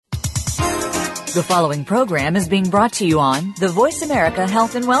The following program is being brought to you on the Voice America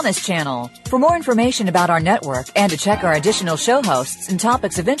Health and Wellness Channel. For more information about our network and to check our additional show hosts and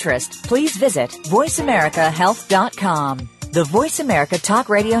topics of interest, please visit voiceamericahealth.com. The Voice America Talk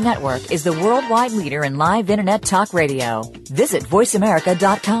Radio Network is the worldwide leader in live Internet talk radio. Visit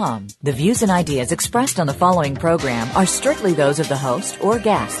voiceamerica.com. The views and ideas expressed on the following program are strictly those of the host or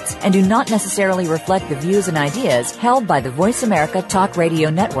guests and do not necessarily reflect the views and ideas held by the Voice America Talk Radio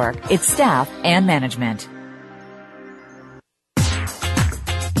Network, its staff, and management.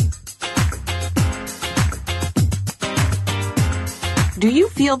 Do you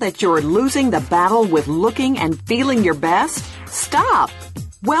feel that you're losing the battle with looking and feeling your best? Stop!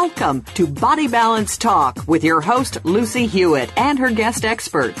 Welcome to Body Balance Talk with your host, Lucy Hewitt, and her guest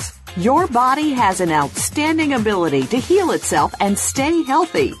experts. Your body has an outstanding ability to heal itself and stay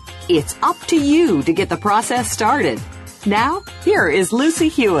healthy. It's up to you to get the process started. Now, here is Lucy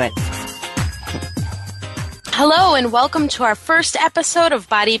Hewitt. Hello and welcome to our first episode of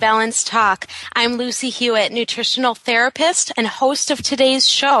Body Balance Talk. I'm Lucy Hewitt, nutritional therapist and host of today's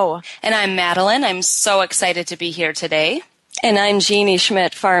show. And I'm Madeline. I'm so excited to be here today. And I'm Jeannie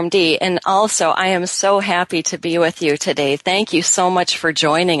Schmidt, PharmD, and also I am so happy to be with you today. Thank you so much for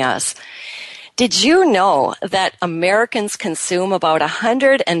joining us. Did you know that Americans consume about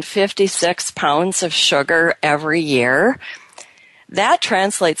 156 pounds of sugar every year? That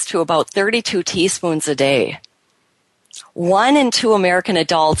translates to about 32 teaspoons a day. 1 in 2 American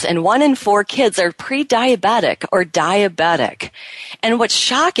adults and 1 in 4 kids are pre-diabetic or diabetic. And what's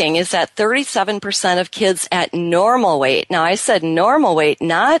shocking is that 37% of kids at normal weight, now I said normal weight,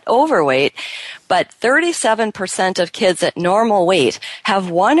 not overweight, but 37% of kids at normal weight have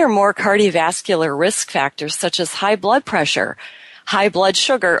 1 or more cardiovascular risk factors such as high blood pressure, high blood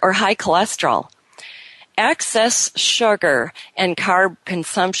sugar, or high cholesterol. Excess sugar and carb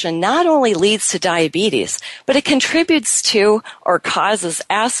consumption not only leads to diabetes, but it contributes to or causes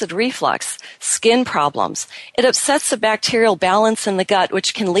acid reflux, skin problems. It upsets the bacterial balance in the gut,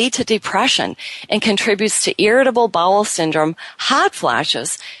 which can lead to depression and contributes to irritable bowel syndrome, hot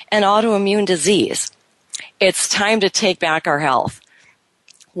flashes, and autoimmune disease. It's time to take back our health.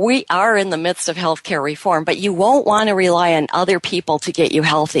 We are in the midst of healthcare reform, but you won't want to rely on other people to get you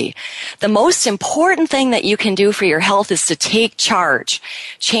healthy. The most important thing that you can do for your health is to take charge.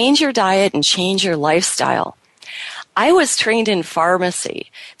 Change your diet and change your lifestyle. I was trained in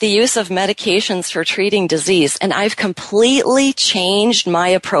pharmacy, the use of medications for treating disease, and I've completely changed my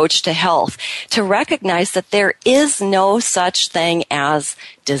approach to health to recognize that there is no such thing as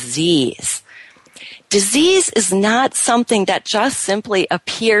disease. Disease is not something that just simply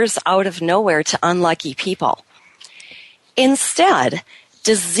appears out of nowhere to unlucky people. Instead,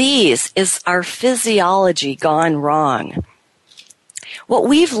 disease is our physiology gone wrong. What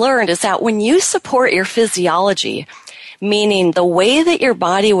we've learned is that when you support your physiology, meaning the way that your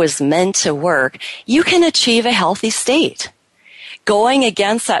body was meant to work, you can achieve a healthy state. Going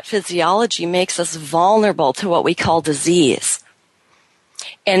against that physiology makes us vulnerable to what we call disease.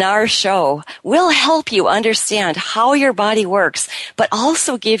 In our show, we'll help you understand how your body works, but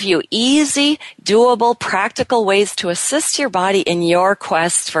also give you easy, doable, practical ways to assist your body in your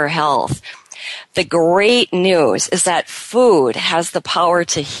quest for health. The great news is that food has the power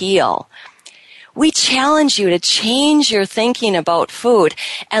to heal. We challenge you to change your thinking about food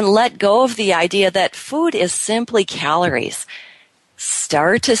and let go of the idea that food is simply calories.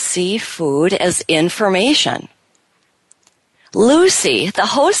 Start to see food as information. Lucy, the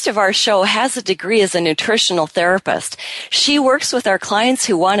host of our show, has a degree as a nutritional therapist. She works with our clients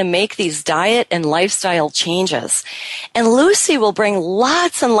who want to make these diet and lifestyle changes. And Lucy will bring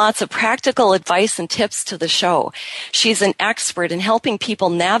lots and lots of practical advice and tips to the show. She's an expert in helping people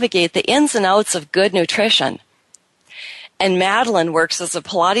navigate the ins and outs of good nutrition. And Madeline works as a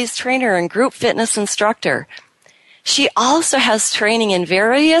Pilates trainer and group fitness instructor. She also has training in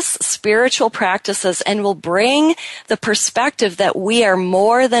various spiritual practices and will bring the perspective that we are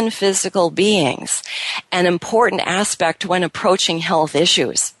more than physical beings, an important aspect when approaching health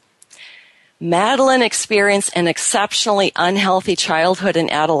issues. Madeline experienced an exceptionally unhealthy childhood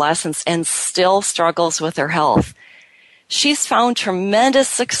and adolescence and still struggles with her health. She's found tremendous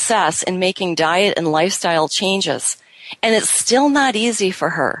success in making diet and lifestyle changes, and it's still not easy for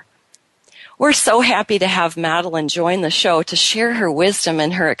her. We're so happy to have Madeline join the show to share her wisdom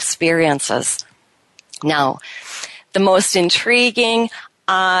and her experiences. Now, the most intriguing,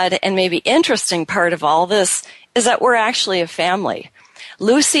 odd, and maybe interesting part of all this is that we're actually a family.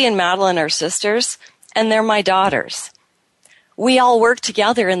 Lucy and Madeline are sisters, and they're my daughters. We all work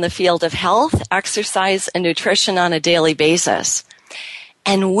together in the field of health, exercise, and nutrition on a daily basis.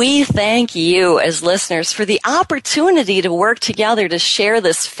 And we thank you as listeners for the opportunity to work together to share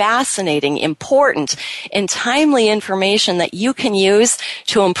this fascinating, important, and timely information that you can use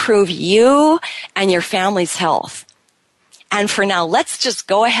to improve you and your family's health. And for now, let's just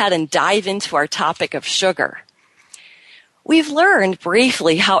go ahead and dive into our topic of sugar. We've learned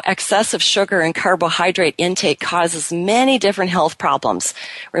briefly how excessive sugar and carbohydrate intake causes many different health problems.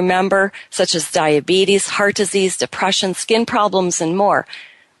 Remember, such as diabetes, heart disease, depression, skin problems, and more.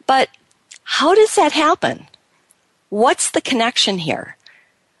 But how does that happen? What's the connection here?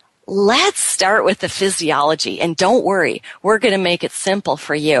 Let's start with the physiology, and don't worry, we're going to make it simple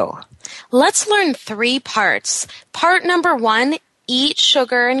for you. Let's learn 3 parts. Part number 1, eat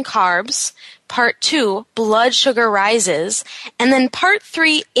sugar and carbs. Part 2, blood sugar rises. And then part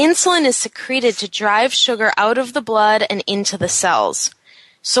 3, insulin is secreted to drive sugar out of the blood and into the cells.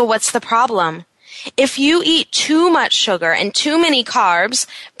 So what's the problem? If you eat too much sugar and too many carbs,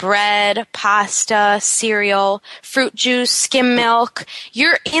 bread, pasta, cereal, fruit juice, skim milk,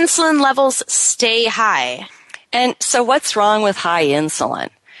 your insulin levels stay high. And so what's wrong with high insulin?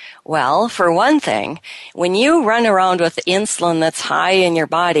 Well, for one thing, when you run around with insulin that's high in your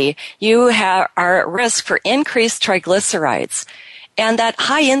body, you are at risk for increased triglycerides. And that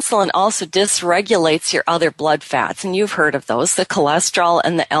high insulin also dysregulates your other blood fats. And you've heard of those, the cholesterol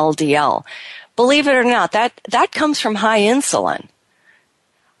and the LDL. Believe it or not, that comes from high insulin.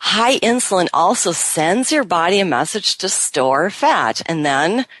 High insulin also sends your body a message to store fat, and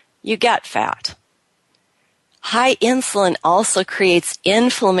then you get fat. High insulin also creates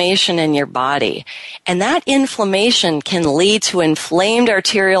inflammation in your body, and that inflammation can lead to inflamed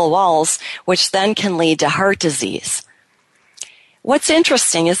arterial walls, which then can lead to heart disease. What's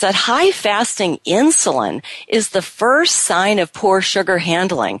interesting is that high fasting insulin is the first sign of poor sugar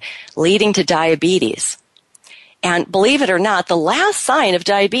handling, leading to diabetes. And believe it or not, the last sign of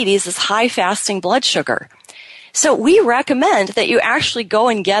diabetes is high fasting blood sugar. So we recommend that you actually go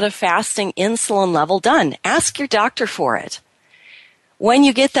and get a fasting insulin level done. Ask your doctor for it. When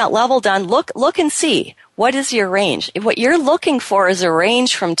you get that level done, look and see. What is your range? What you're looking for is a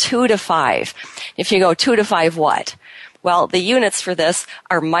range from 2 to 5. If you go 2 to 5 what? Well, the units for this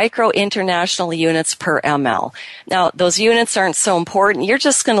are micro international units per ml. Now, those units aren't so important. You're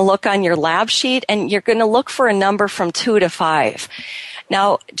just going to look on your lab sheet and you're going to look for a number from 2 to 5.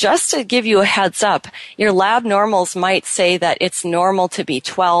 Now, just to give you a heads up, your lab normals might say that it's normal to be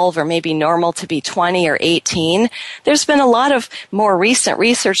 12 or maybe normal to be 20 or 18. There's been a lot of more recent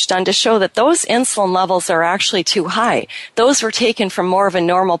research done to show that those insulin levels are actually too high. Those were taken from more of a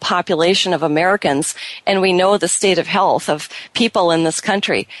normal population of Americans, and we know the state of health of people in this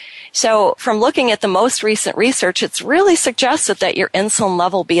country. So from looking at the most recent research, it's really suggested that your insulin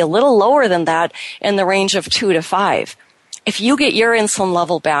level be a little lower than that in the range of 2 to 5. If you get your insulin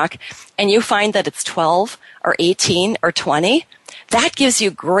level back and you find that it's 12 or 18 or 20, that gives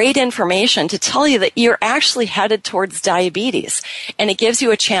you great information to tell you that you're actually headed towards diabetes. And it gives you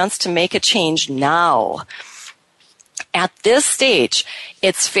a chance to make a change now. At this stage,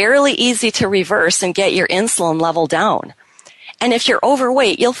 it's fairly easy to reverse and get your insulin level down. And if you're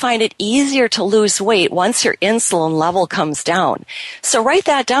overweight, you'll find it easier to lose weight once your insulin level comes down. So write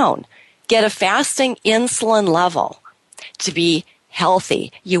that down. Get a fasting insulin level. To be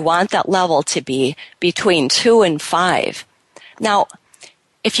healthy, you want that level to be between 2 and 5. Now,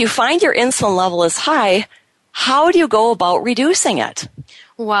 if you find your insulin level is high, how do you go about reducing it?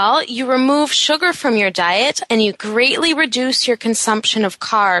 Well, you remove sugar from your diet and you greatly reduce your consumption of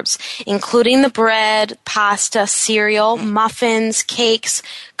carbs, including the bread, pasta, cereal, muffins, cakes,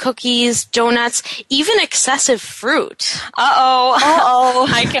 cookies, donuts, even excessive fruit. Uh-oh.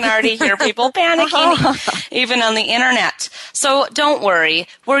 I can already hear people panicking, even on the internet. So don't worry.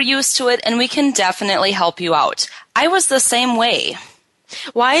 We're used to it and we can definitely help you out. I was the same way.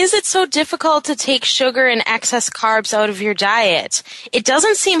 Why is it so difficult to take sugar and excess carbs out of your diet? It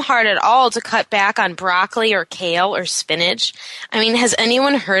doesn't seem hard at all to cut back on broccoli or kale or spinach. I mean, has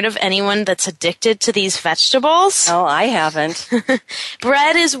anyone heard of anyone that's addicted to these vegetables? Oh, I haven't.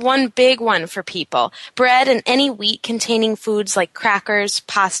 Bread is one big one for people. Bread and any wheat-containing foods like crackers,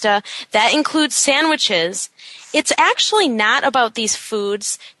 pasta, that includes sandwiches. It's actually not about these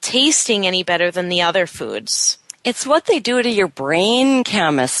foods tasting any better than the other foods. It's what they do to your brain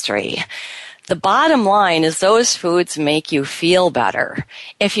chemistry. The bottom line is those foods make you feel better.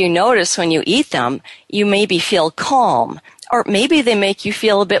 If you notice when you eat them, you maybe feel calm, or maybe they make you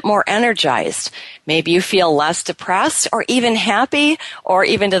feel a bit more energized. Maybe you feel less depressed, or even happy, or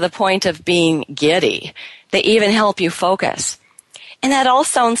even to the point of being giddy. They even help you focus. And that all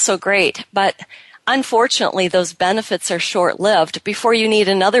sounds so great, but unfortunately, those benefits are short-lived before you need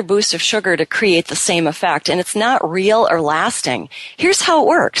another boost of sugar to create the same effect, and it's not real or lasting. Here's how it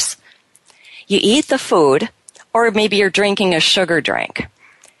works. You eat the food, or maybe you're drinking a sugar drink.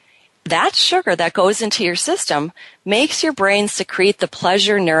 That sugar that goes into your system makes your brain secrete the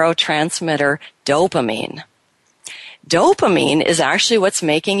pleasure neurotransmitter dopamine. Dopamine is actually what's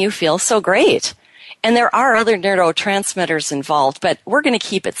making you feel so great. And there are other neurotransmitters involved, but we're going to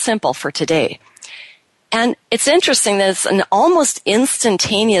keep it simple for today. And it's interesting that it's an almost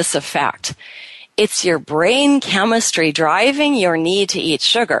instantaneous effect. It's your brain chemistry driving your need to eat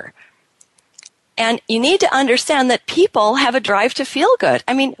sugar. And you need to understand that people have a drive to feel good.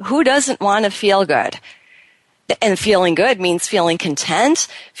 I mean, who doesn't want to feel good? And feeling good means feeling content,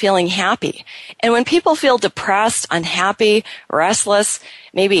 feeling happy. And when people feel depressed, unhappy, restless,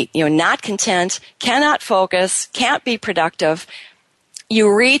 maybe, not content, cannot focus, can't be productive,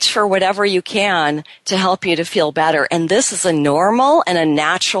 you reach for whatever you can to help you to feel better. And this is a normal and a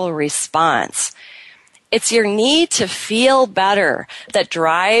natural response. It's your need to feel better that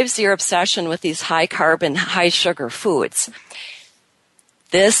drives your obsession with these high carb and high sugar foods.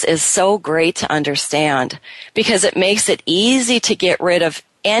 This is so great to understand because it makes it easy to get rid of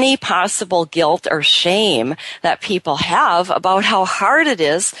any possible guilt or shame that people have about how hard it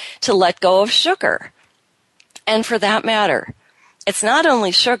is to let go of sugar. And for that matter, it's not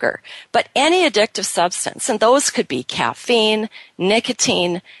only sugar, but any addictive substance, and those could be caffeine,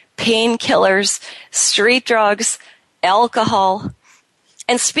 nicotine, painkillers, street drugs, alcohol.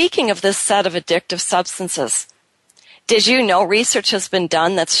 And speaking of this set of addictive substances, did you know research has been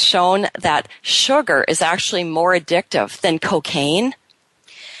done that's shown that sugar is actually more addictive than cocaine?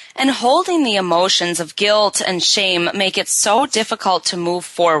 And holding the emotions of guilt and shame make it so difficult to move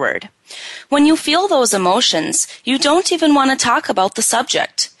forward. When you feel those emotions, you don't even want to talk about the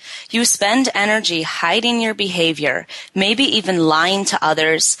subject. You spend energy hiding your behavior, maybe even lying to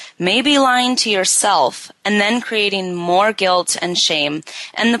others, maybe lying to yourself, and then creating more guilt and shame,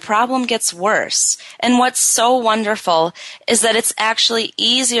 and the problem gets worse. And what's so wonderful is that it's actually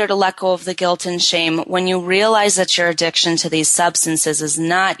easier to let go of the guilt and shame when you realize that your addiction to these substances is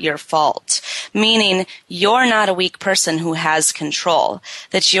not your fault, meaning you're not a weak person who has control,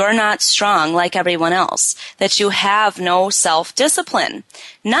 that you're not strong like everyone else, that you have no self-discipline.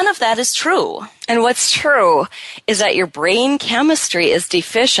 None of that is true. And what's true is that your brain chemistry is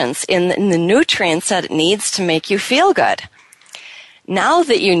deficient in the nutrients that it needs to make you feel good. Now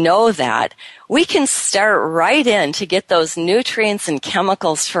that you know that, we can start right in to get those nutrients and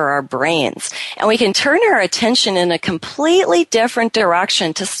chemicals for our brains. And we can turn our attention in a completely different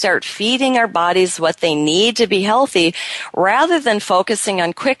direction to start feeding our bodies what they need to be healthy rather than focusing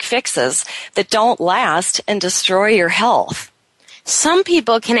on quick fixes that don't last and destroy your health. Some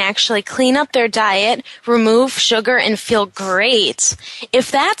people can actually clean up their diet, remove sugar, and feel great. If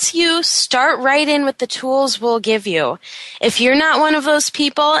that's you, start right in with the tools we'll give you. If you're not one of those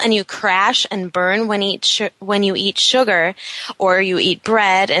people and you crash and burn when you eat sugar or you eat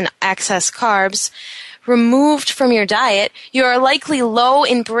bread and excess carbs removed from your diet, you are likely low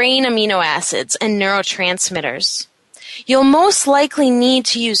in brain amino acids and neurotransmitters. You'll most likely need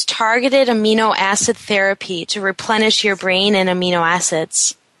to use targeted amino acid therapy to replenish your brain and amino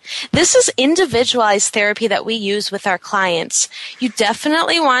acids. This is individualized therapy that we use with our clients. You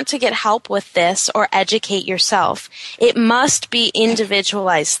definitely want to get help with this or educate yourself. It must be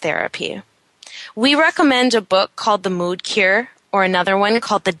individualized therapy. We recommend a book called The Mood Cure, or another one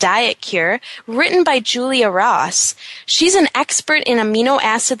called The Diet Cure, written by Julia Ross. She's an expert in amino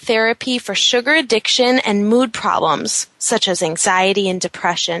acid therapy for sugar addiction and mood problems, such as anxiety and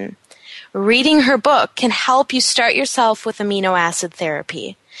depression. Reading her book can help you start yourself with amino acid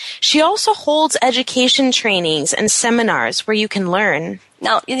therapy. She also holds education trainings and seminars where you can learn.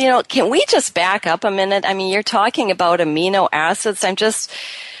 Now, can we just back up a minute? I mean, you're talking about amino acids. I'm just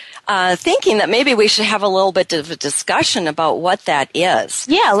thinking that maybe we should have a little bit of a discussion about what that is.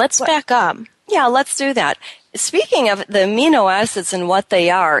 Yeah, let's back up. Yeah, let's do that. Speaking of the amino acids and what they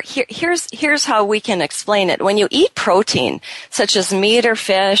are, here's how we can explain it. When you eat protein, such as meat or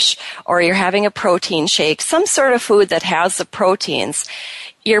fish, or you're having a protein shake, some sort of food that has the proteins,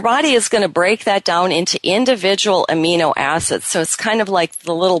 your body is going to break that down into individual amino acids. So it's kind of like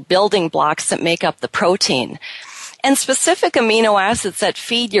the little building blocks that make up the protein. And specific amino acids that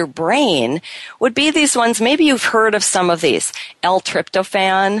feed your brain would be these ones. Maybe you've heard of some of these.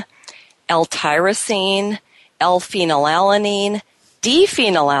 L-tryptophan, L-tyrosine, L-phenylalanine,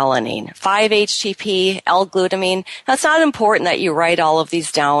 D-phenylalanine, 5-HTP, L-glutamine. Now, it's not important that you write all of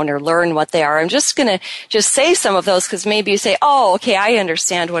these down or learn what they are. I'm just going to say some of those because maybe you say, oh, okay, I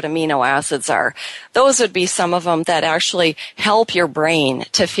understand what amino acids are. Those would be some of them that actually help your brain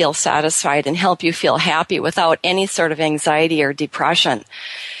to feel satisfied and help you feel happy without any sort of anxiety or depression.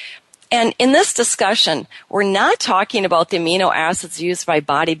 And in this discussion, we're not talking about the amino acids used by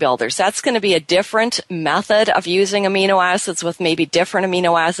bodybuilders. That's going to be a different method of using amino acids with maybe different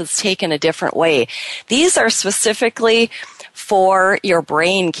amino acids taken a different way. These are specifically for your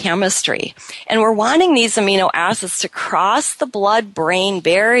brain chemistry. And we're wanting these amino acids to cross the blood-brain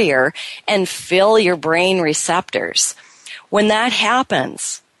barrier and fill your brain receptors. When that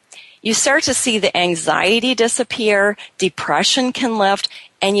happens, you start to see the anxiety disappear, depression can lift,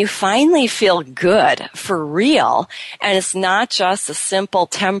 and you finally feel good for real, and it's not just a simple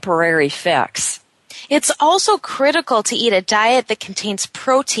temporary fix. It's also critical to eat a diet that contains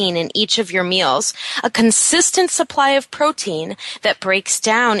protein in each of your meals. A consistent supply of protein that breaks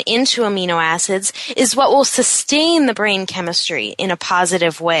down into amino acids is what will sustain the brain chemistry in a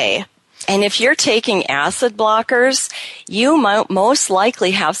positive way. And if you're taking acid blockers, you might most likely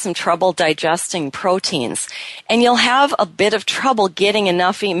have some trouble digesting proteins, and you'll have a bit of trouble getting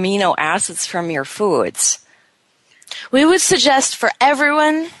enough amino acids from your foods. We would suggest for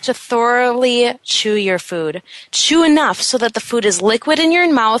everyone to thoroughly chew your food. Chew enough so that the food is liquid in your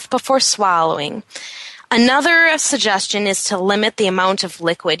mouth before swallowing. Another suggestion is to limit the amount of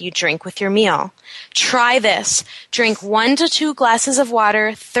liquid you drink with your meal. Try this. Drink 1 to 2 glasses of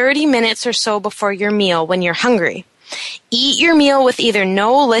water 30 minutes or so before your meal when you're hungry. Eat your meal with either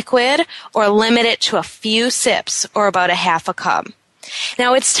no liquid or limit it to a few sips or about a half a cup.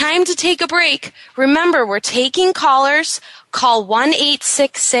 Now it's time to take a break. Remember, we're taking callers. Call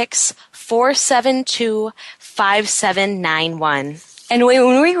 1-866-472-5791. And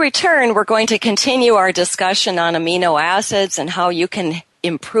when we return, we're going to continue our discussion on amino acids and how you can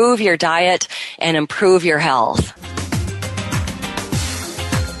improve your diet and improve your health.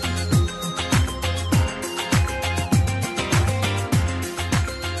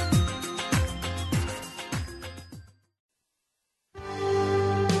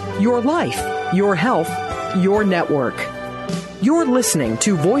 Your life, your health, your network. You're listening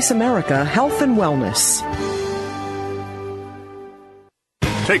to Voice America Health and Wellness.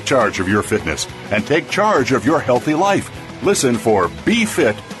 Take charge of your fitness and take charge of your healthy life. Listen for Be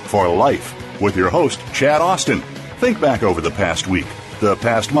Fit for Life with your host, Chad Austin. Think back over the past week, the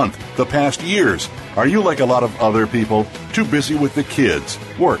past month, the past years. Are you like a lot of other people? Too busy with the kids,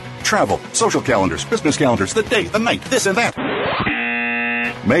 work, travel, social calendars, business calendars, the day, the night, this and that.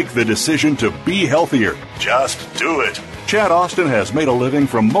 Make the decision to be healthier. Just do it. Chad Austin has made a living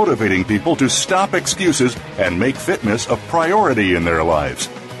from motivating people to stop excuses and make fitness a priority in their lives.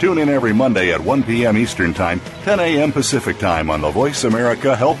 Tune in every Monday at 1 p.m. Eastern Time, 10 a.m. Pacific Time on the Voice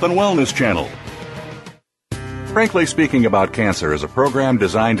America Health and Wellness Channel. Frankly Speaking About Cancer is a program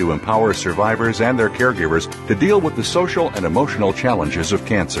designed to empower survivors and their caregivers to deal with the social and emotional challenges of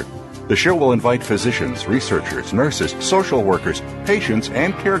cancer. The show will invite physicians, researchers, nurses, social workers, patients,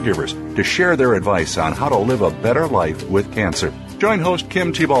 and caregivers to share their advice on how to live a better life with cancer. Join host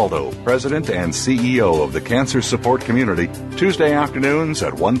Kim Tibaldo, President and CEO of the Cancer Support Community, Tuesday afternoons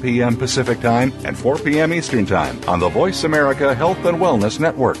at 1 p.m. Pacific Time and 4 p.m. Eastern Time on the Voice America Health and Wellness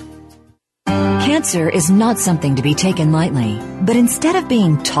Network. Cancer is not something to be taken lightly, but instead of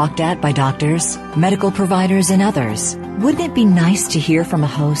being talked at by doctors, medical providers, and others, wouldn't it be nice to hear from a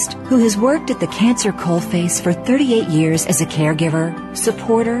host who has worked at the cancer coalface for 38 years as a caregiver,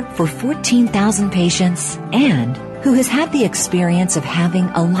 supporter for 14,000 patients, and who has had the experience of having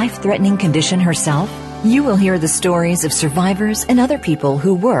a life-threatening condition herself? You will hear the stories of survivors and other people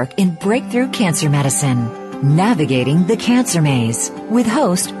who work in breakthrough cancer medicine. Navigating the Cancer Maze with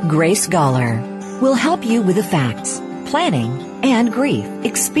host Grace Galler will help you with the facts, planning, and grief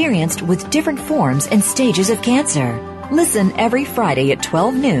experienced with different forms and stages of cancer. Listen every Friday at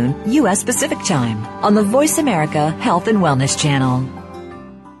 12 noon U.S. Pacific Time on the Voice America Health and Wellness Channel.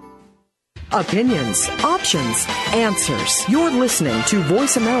 Opinions, options, answers. You're listening to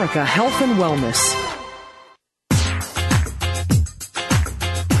Voice America Health and Wellness.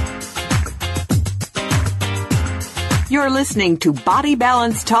 You're listening to Body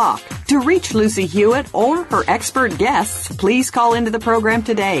Balance Talk. To reach Lucy Hewitt or her expert guests, please call into the program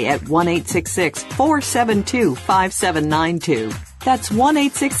today at 1-866-472-5792. That's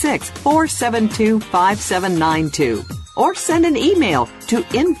 1-866-472-5792. Or send an email to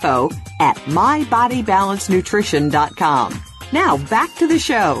info@mybodybalancenutrition.com. Now back to the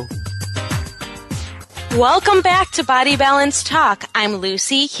show. Welcome back to Body Balance Talk. I'm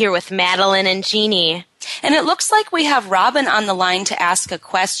Lucy, here with Madeline and Jeannie. And it looks like we have Robin on the line to ask a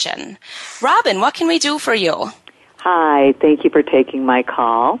question. Robin, what can we do for you? Hi, thank you for taking my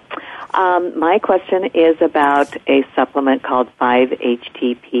call. My question is about a supplement called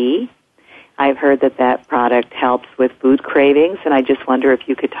 5-HTP. I've heard that product helps with food cravings, and I just wonder if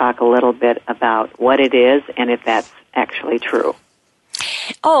you could talk a little bit about what it is and if that's actually true.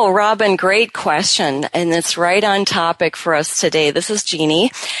 Oh, Robin, great question, and it's right on topic for us today. This is Jeannie,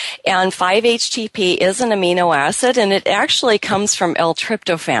 and 5-HTP is an amino acid, and it actually comes from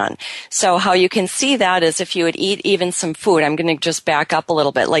L-tryptophan. So how you can see that is if you would eat even some food. I'm going to just back up a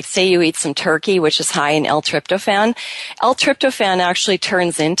little bit. Like say you eat some turkey, which is high in L-tryptophan. L-tryptophan actually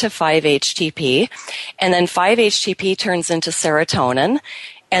turns into 5-HTP, and then 5-HTP turns into serotonin.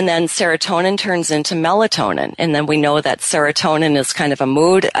 And then serotonin turns into melatonin. And then we know that serotonin is kind of a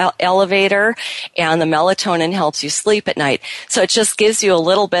mood elevator, and the melatonin helps you sleep at night. So it just gives you a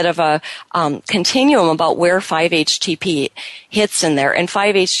little bit of a continuum about where 5-HTP hits in there. And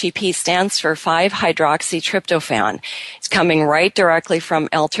 5-HTP stands for 5-hydroxytryptophan. It's coming right directly from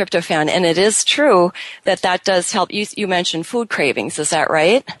L-tryptophan. And it is true that does help. You mentioned food cravings. Is that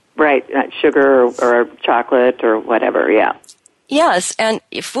right? Right. Sugar or chocolate or whatever, yeah. Yes, and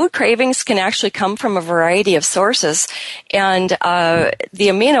food cravings can actually come from a variety of sources, and the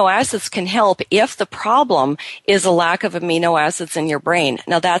amino acids can help if the problem is a lack of amino acids in your brain.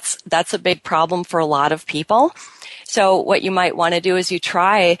 Now that's a big problem for a lot of people. So what you might want to do is you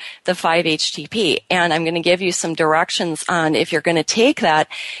try the 5-HTP, and I'm going to give you some directions on if you're going to take that,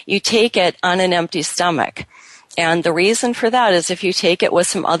 you take it on an empty stomach. And the reason for that is if you take it with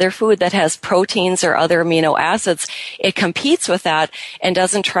some other food that has proteins or other amino acids, it competes with that and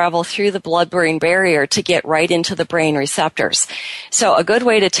doesn't travel through the blood-brain barrier to get right into the brain receptors. So a good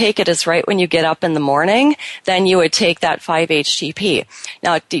way to take it is right when you get up in the morning, then you would take that 5-HTP.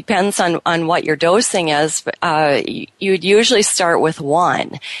 Now it depends on what your dosing is, but you'd usually start with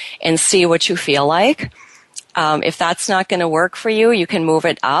 1 and see what you feel like. If that's not going to work for you, you can move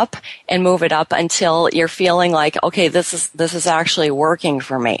it up until you're feeling like, okay, this is actually working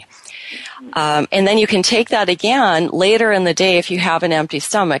for me. And then you can take that again later in the day if you have an empty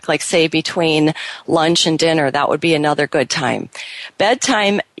stomach, like say between lunch and dinner. That would be another good time.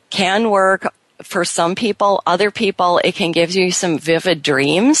 Bedtime can work for some people. Other people, it can give you some vivid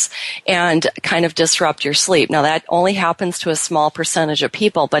dreams and kind of disrupt your sleep. Now that only happens to a small percentage of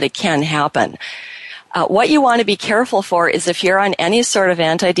people, but it can happen. What you want to be careful for is if you're on any sort of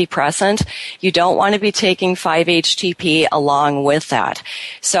antidepressant, you don't want to be taking 5-HTP along with that.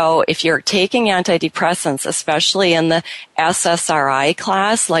 So if you're taking antidepressants, especially in the SSRI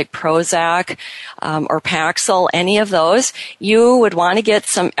class, like Prozac or Paxil, any of those, you would want to get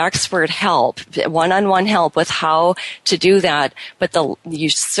some expert help, one-on-one help with how to do that. But you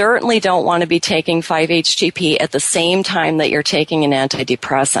certainly don't want to be taking 5-HTP at the same time that you're taking an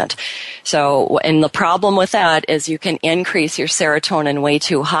antidepressant. So, and the problem with that is you can increase your serotonin way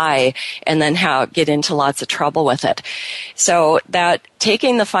too high and then get into lots of trouble with it. So that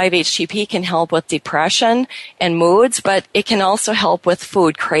taking the 5-HTP can help with depression and moods, but it can also help with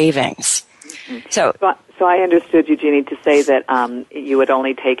food cravings. So I understood you, Jeannie, to say that you would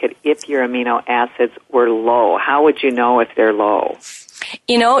only take it if your amino acids were low. How would you know if they're low?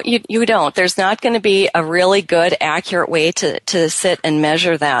 You know, you don't. There's not going to be a really good, accurate way to sit and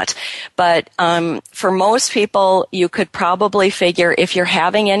measure that. But for most people, you could probably figure if you're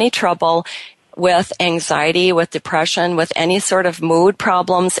having any trouble with anxiety, with depression, with any sort of mood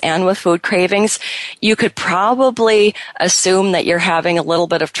problems, and with food cravings, you could probably assume that you're having a little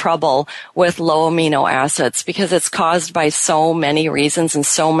bit of trouble with low amino acids because it's caused by so many reasons and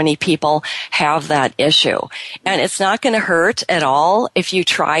so many people have that issue. And it's not going to hurt at all if you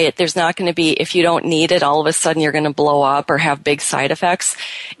try it. There's not going to be, if you don't need it, all of a sudden you're going to blow up or have big side effects.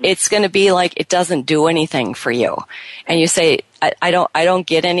 It's going to be like it doesn't do anything for you. And you say, I don't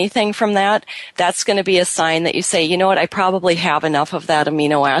get anything from that. That's going to be a sign that you say, you know what, I probably have enough of that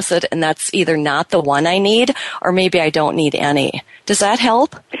amino acid, and that's either not the one I need, or maybe I don't need any. Does that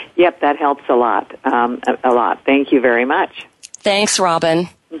help? Yep, that helps a lot. A lot. Thank you very much. Thanks, Robin.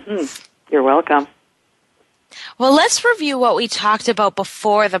 Mm-hmm. You're welcome. Well, let's review what we talked about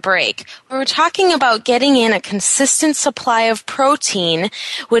before the break. We were talking about getting in a consistent supply of protein,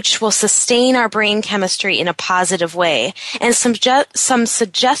 which will sustain our brain chemistry in a positive way. And some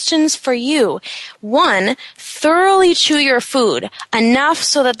suggestions for you. 1, thoroughly chew your food, enough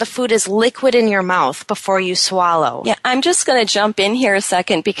so that the food is liquid in your mouth before you swallow. Yeah, I'm just going to jump in here a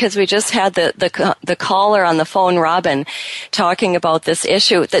second because we just had the caller on the phone, Robin, talking about this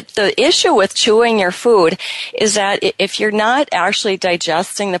issue. The issue with chewing your food is that if you're not actually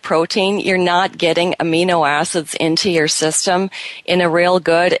digesting the protein, you're not getting amino acids into your system in a real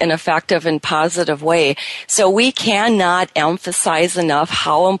good and effective and positive way. So we cannot emphasize enough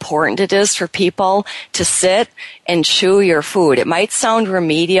how important it is for people to sit and chew your food. It might sound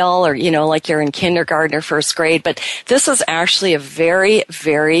remedial or, like you're in kindergarten or first grade, but this is actually a very,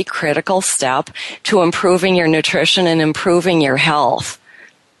 very critical step to improving your nutrition and improving your health.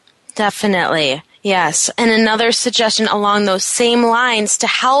 Definitely. Yes. And another suggestion along those same lines to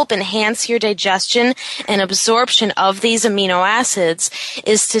help enhance your digestion and absorption of these amino acids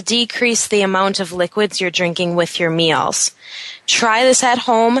is to decrease the amount of liquids you're drinking with your meals. Try this at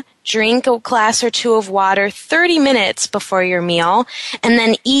home. Drink a glass or 2 of water 30 minutes before your meal, and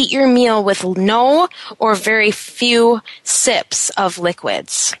then eat your meal with no or very few sips of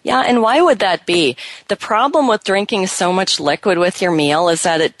liquids. Yeah, and why would that be? The problem with drinking so much liquid with your meal is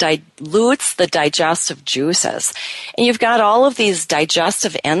that it dilutes the digestive juices. And you've got all of these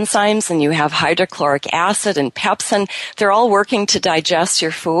digestive enzymes, and you have hydrochloric acid and pepsin. They're all working to digest your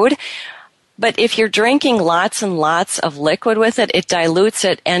food. But if you're drinking lots and lots of liquid with it, it dilutes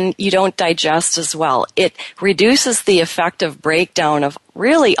it and you don't digest as well. It reduces the effective breakdown of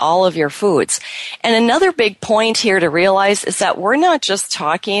really all of your foods. And another big point here to realize is that we're not just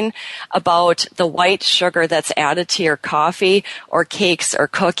talking about the white sugar that's added to your coffee or cakes or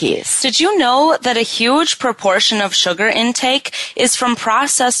cookies. Did you know that a huge proportion of sugar intake is from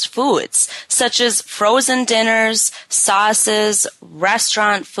processed foods, such as frozen dinners, sauces,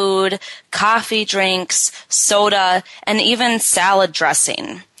 restaurant food, coffee drinks, soda, and even salad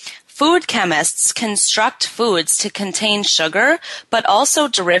dressing? Food chemists construct foods to contain sugar, but also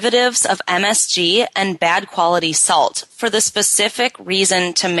derivatives of MSG and bad quality salt for the specific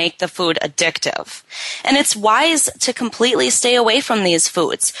reason to make the food addictive. And it's wise to completely stay away from these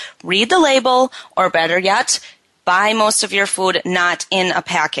foods. Read the label, or better yet, buy most of your food not in a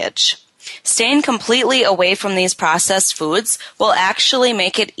package. Staying completely away from these processed foods will actually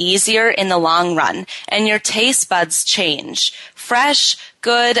make it easier in the long run, and your taste buds change. Fresh,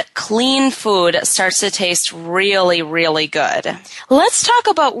 good, clean food starts to taste really, really good. Let's talk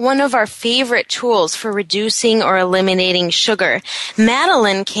about one of our favorite tools for reducing or eliminating sugar.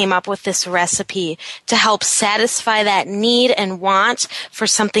 Madeline came up with this recipe to help satisfy that need and want for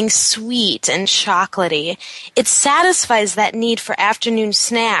something sweet and chocolatey. It satisfies that need for afternoon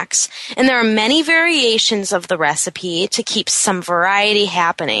snacks, and there are many variations of the recipe to keep some variety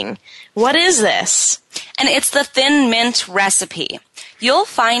happening. What is this? And it's the Thin Mint recipe. You'll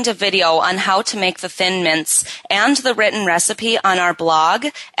find a video on how to make the Thin Mints and the written recipe on our blog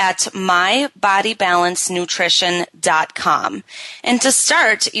at mybodybalancenutrition.com. And to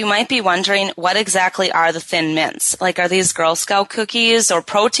start, you might be wondering, what exactly are the Thin Mints? Like, are these Girl Scout cookies or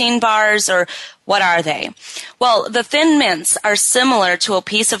protein bars, or what are they? Well, the Thin Mints are similar to a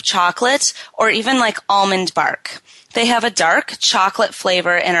piece of chocolate or even like almond bark. They have a dark chocolate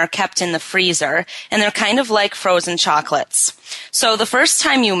flavor and are kept in the freezer, and they're kind of like frozen chocolates. So the first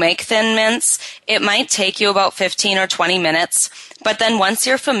time you make Thin Mints, it might take you about 15 or 20 minutes, but then once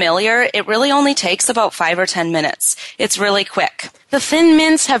you're familiar, it really only takes about 5 or 10 minutes. It's really quick. The Thin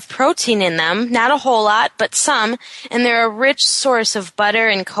Mints have protein in them, not a whole lot, but some, and they're a rich source of butter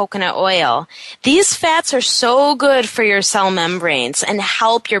and coconut oil. These fats are so good for your cell membranes and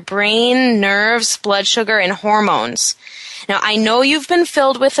help your brain, nerves, blood sugar, and hormones. Now, I know you've been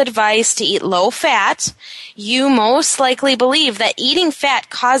filled with advice to eat low fat. You most likely believe that eating fat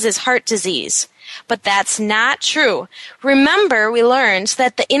causes heart disease. But that's not true. Remember, we learned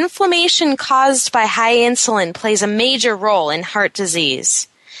that the inflammation caused by high insulin plays a major role in heart disease.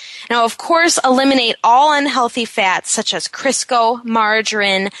 Now, of course, eliminate all unhealthy fats such as Crisco,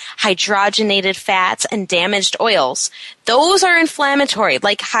 margarine, hydrogenated fats, and damaged oils. Those are inflammatory,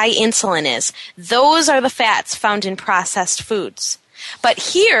 like high insulin is. Those are the fats found in processed foods. But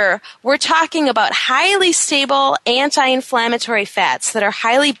here, we're talking about highly stable anti-inflammatory fats that are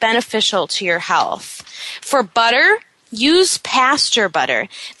highly beneficial to your health. For butter, use pasture butter.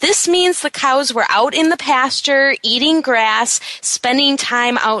 This means the cows were out in the pasture, eating grass, spending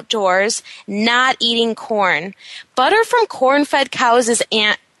time outdoors, not eating corn. Butter from corn-fed cows is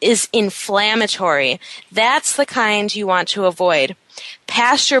is inflammatory. That's the kind you want to avoid.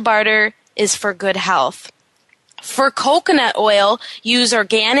 Pasture butter is for good health. For coconut oil, use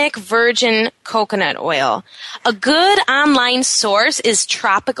organic virgin coconut oil. A good online source is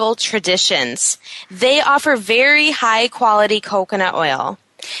Tropical Traditions. They offer very high quality coconut oil.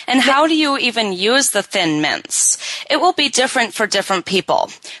 And how do you even use the Thin Mints? It will be different for different people.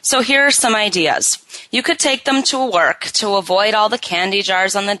 So here are some ideas. You could take them to work to avoid all the candy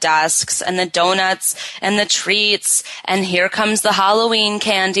jars on the desks and the donuts and the treats. And here comes the Halloween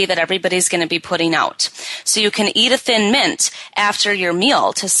candy that everybody's going to be putting out. So you can eat a Thin Mint after your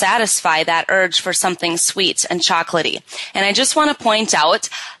meal to satisfy that urge for something sweet and chocolatey. And I just want to point out,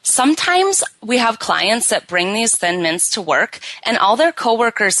 sometimes we have clients that bring these Thin Mints to work and all their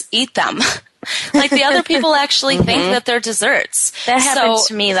coworkers eat them. Like the other people actually think that they're desserts. That happened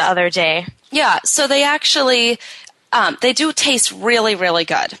to me the other day. Yeah, so they actually, they do taste really, really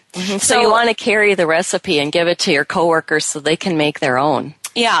good. Mm-hmm. So you want to carry the recipe and give it to your coworkers so they can make their own.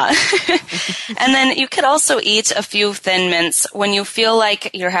 Yeah. And then you could also eat a few Thin Mints when you feel like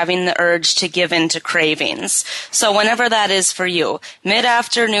you're having the urge to give in to cravings. So whenever that is for you,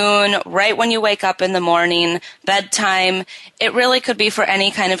 mid-afternoon, right when you wake up in the morning, bedtime, it really could be for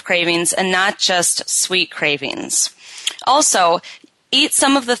any kind of cravings and not just sweet cravings. Also, eat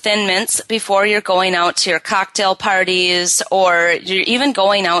some of the Thin Mints before you're going out to your cocktail parties or you're even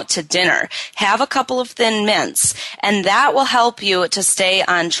going out to dinner. Have a couple of Thin Mints, and that will help you to stay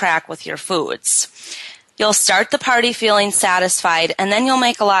on track with your foods. You'll start the party feeling satisfied, and then you'll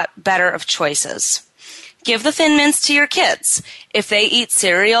make a lot better of choices. Give the Thin Mints to your kids. If they eat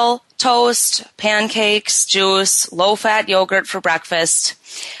cereal, toast, pancakes, juice, low-fat yogurt for breakfast,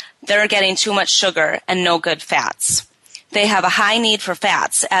 they're getting too much sugar and no good fats. They have a high need for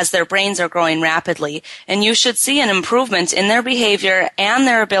fats as their brains are growing rapidly, and you should see an improvement in their behavior and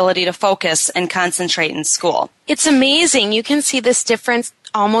their ability to focus and concentrate in school. It's amazing. You can see this difference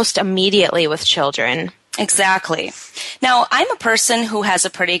almost immediately with children. Exactly. Now, I'm a person who has a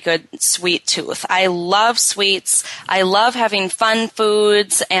pretty good sweet tooth. I love sweets. I love having fun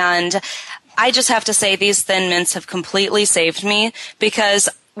foods, and I just have to say these Thin Mints have completely saved me because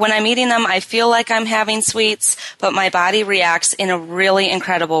when I'm eating them, I feel like I'm having sweets, but my body reacts in a really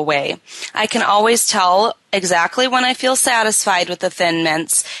incredible way. I can always tell exactly when I feel satisfied with the Thin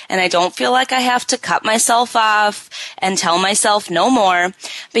Mints, and I don't feel like I have to cut myself off and tell myself no more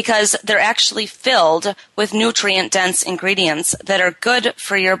because they're actually filled with nutrient-dense ingredients that are good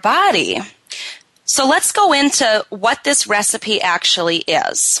for your body. So let's go into what this recipe actually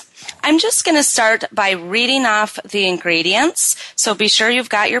is. I'm just going to start by reading off the ingredients, so be sure you've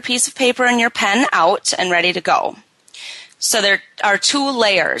got your piece of paper and your pen out and ready to go. So there are 2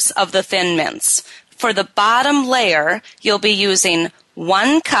 layers of the Thin Mints. For the bottom layer, you'll be using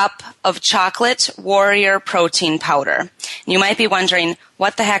 1 cup of chocolate warrior protein powder. You might be wondering,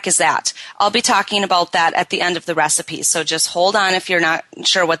 what the heck is that? I'll be talking about that at the end of the recipe, so just hold on if you're not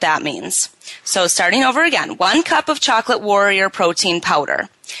sure what that means. So starting over again, 1 cup of chocolate warrior protein powder.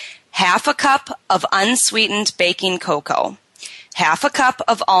 Half a cup of unsweetened baking cocoa, half a cup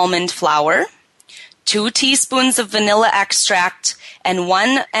of almond flour, 2 teaspoons of vanilla extract, and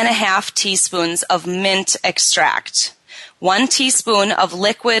 1.5 teaspoons of mint extract. 1 teaspoon of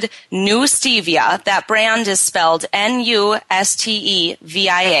liquid new stevia, that brand is spelled Nustevia,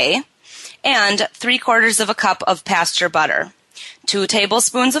 and 3/4 of a cup of pasture butter. 2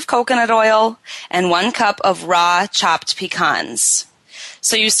 tablespoons of coconut oil, and 1 cup of raw chopped pecans.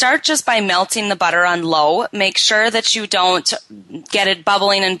 So you start just by melting the butter on low. Make sure that you don't get it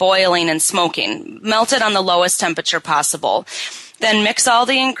bubbling and boiling and smoking. Melt it on the lowest temperature possible. Then mix all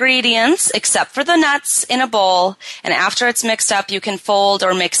the ingredients, except for the nuts, in a bowl. And after it's mixed up, you can fold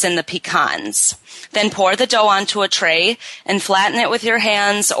or mix in the pecans. Then pour the dough onto a tray and flatten it with your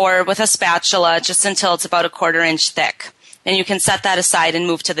hands or with a spatula just until it's about 1/4 inch thick. Then you can set that aside and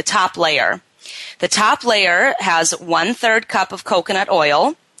move to the top layer. The top layer has 1/3 cup of coconut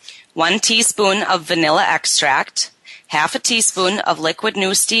oil, 1 teaspoon of vanilla extract, half a teaspoon of liquid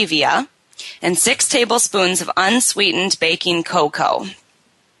new stevia, and 6 tablespoons of unsweetened baking cocoa.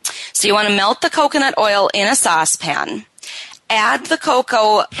 So you want to melt the coconut oil in a saucepan. Add the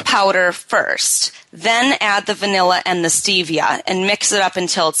cocoa powder first, then add the vanilla and the stevia, and mix it up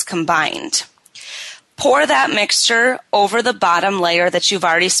until it's combined. Pour that mixture over the bottom layer that you've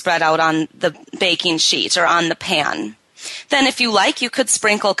already spread out on the baking sheet or on the pan. Then if you like, you could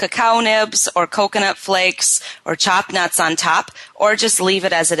sprinkle cacao nibs or coconut flakes or chopped nuts on top, or just leave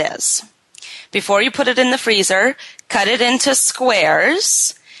it as it is. Before you put it in the freezer, cut it into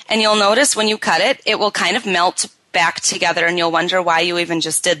squares, and you'll notice when you cut it, it will kind of melt back together, and you'll wonder why you even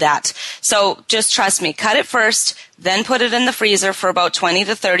just did that. So just trust me, cut it first, then put it in the freezer for about 20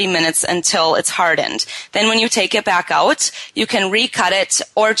 to 30 minutes until it's hardened. Then when you take it back out, you can recut it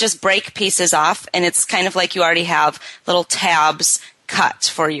or just break pieces off, and it's kind of like you already have little tabs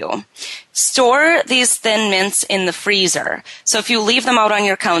cut for you. Store these thin mints in the freezer. So if you leave them out on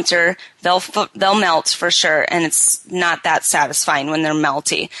your counter, they'll melt for sure, and it's not that satisfying when they're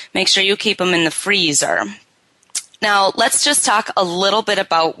melty. Make sure you keep them in the freezer. Now, let's just talk a little bit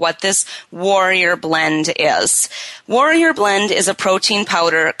about what this Warrior Blend is. Warrior Blend is a protein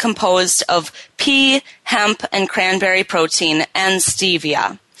powder composed of pea, hemp, and cranberry protein and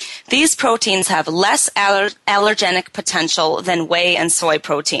stevia. These proteins have less allergenic potential than whey and soy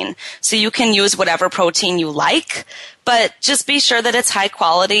protein, so you can use whatever protein you like, but just be sure that it's high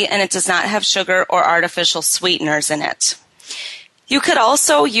quality and it does not have sugar or artificial sweeteners in it. You could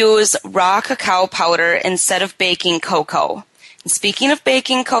also use raw cacao powder instead of baking cocoa. And speaking of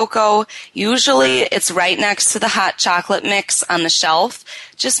baking cocoa, usually it's right next to the hot chocolate mix on the shelf.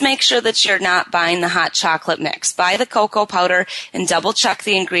 Just make sure that you're not buying the hot chocolate mix. Buy the cocoa powder and double check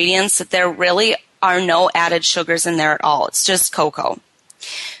the ingredients that there really are no added sugars in there at all. It's just cocoa.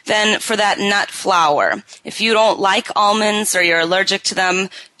 Then for that nut flour, if you don't like almonds or you're allergic to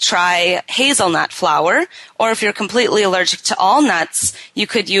them, try hazelnut flour. Or if you're completely allergic to all nuts, you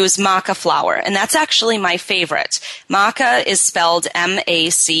could use maca flour. And that's actually my favorite. Maca is spelled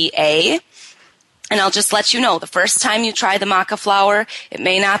M-A-C-A. And I'll just let you know, the first time you try the maca flour, it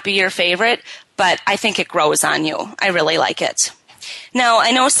may not be your favorite, but I think it grows on you. I really like it. Now,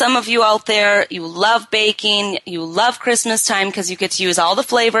 I know some of you out there, you love baking, you love Christmas time because you get to use all the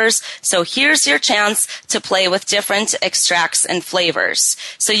flavors. So here's your chance to play with different extracts and flavors.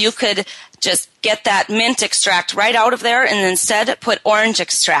 So you could just get that mint extract right out of there and instead put orange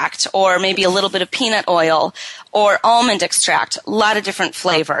extract or maybe a little bit of peanut oil or almond extract, a lot of different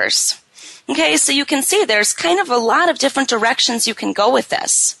flavors. Okay, so you can see there's kind of a lot of different directions you can go with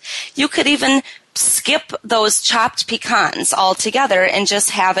this. You could even skip those chopped pecans altogether and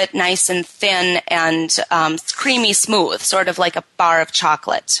just have it nice and thin and creamy smooth, sort of like a bar of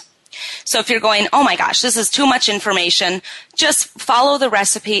chocolate. So if you're going, oh my gosh, this is too much information, just follow the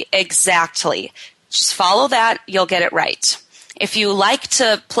recipe exactly. Just follow that, you'll get it right. If you like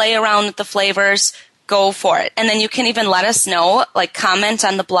to play around with the flavors, go for it. And then you can even let us know, like comment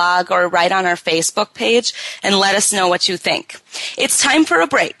on the blog or write on our Facebook page and let us know what you think. It's time for a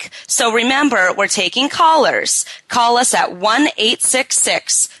break. So remember, we're taking callers. Call us at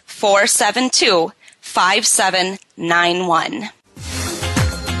 1-866-472-5791.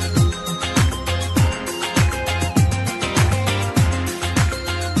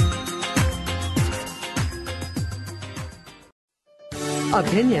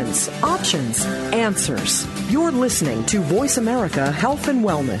 Opinions, options, answers. You're listening to Voice America Health and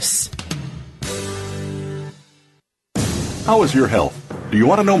Wellness. How is your health? Do you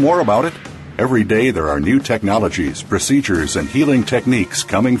want to know more about it? Every day there are new technologies, procedures, and healing techniques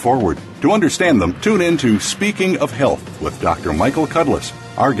coming forward. To understand them, tune in to Speaking of Health with Dr. Michael Cudlis.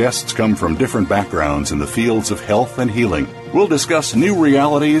 Our guests come from different backgrounds in the fields of health and healing. We'll discuss new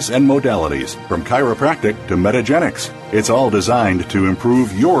realities and modalities, from chiropractic to metagenics. It's all designed to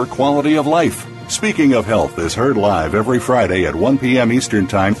improve your quality of life. Speaking of Health is heard live every Friday at 1 p.m. Eastern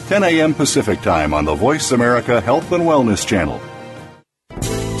Time, 10 a.m. Pacific Time on the Voice America Health and Wellness Channel.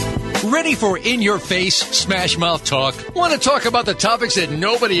 Ready for in-your-face, smash-mouth talk? Want to talk about the topics that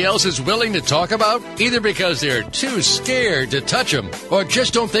nobody else is willing to talk about? Either because they're too scared to touch them or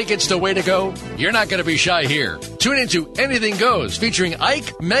just don't think it's the way to go? You're not going to be shy here. Tune into Anything Goes featuring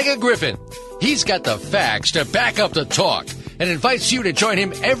Ike Mega Griffin. He's got the facts to back up the talk and invites you to join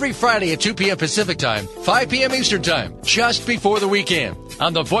him every Friday at 2 p.m. Pacific Time, 5 p.m. Eastern Time, just before the weekend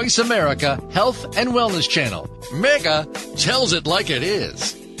on the Voice America Health and Wellness Channel. Mega tells it like it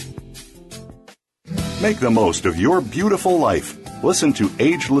is. Make the most of your beautiful life. Listen to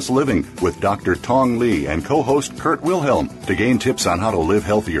Ageless Living with Dr. Tong Lee and co-host Kurt Wilhelm to gain tips on how to live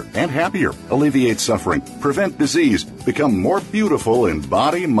healthier and happier, alleviate suffering, prevent disease, become more beautiful in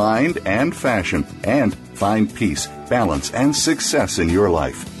body, mind, and fashion, and find peace, balance, and success in your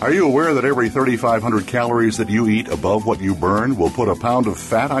life. Are you aware that every 3,500 calories that you eat above what you burn will put a pound of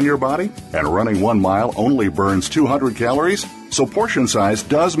fat on your body? And running 1 mile only burns 200 calories? So portion size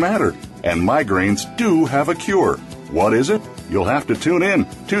does matter, and migraines do have a cure. What is it? You'll have to tune in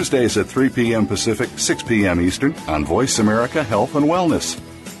Tuesdays at 3 p.m. Pacific, 6 p.m. Eastern on Voice America Health and Wellness.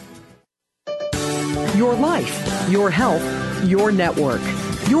 Your life, your health, your network.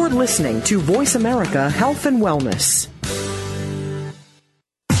 You're listening to Voice America Health and Wellness.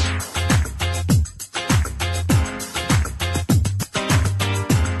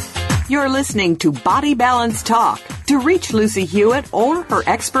 You're listening to Body Balance Talk. To reach Lucy Hewitt or her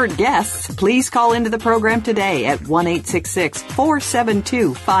expert guests, please call into the program today at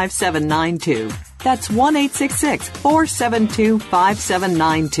 1-866-472-5792. That's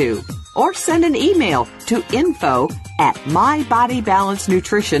 1-866-472-5792. Or send an email to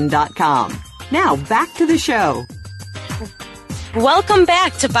info@mybodybalancenutrition.com. Now, back to the show. Welcome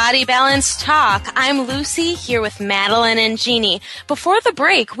back to Body Balance Talk. I'm Lucy, here with Madeline and Jeannie. Before the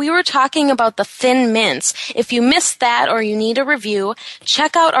break, we were talking about the Thin Mints. If you missed that or you need a review,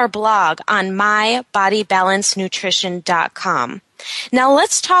 check out our blog on mybodybalancenutrition.com. Now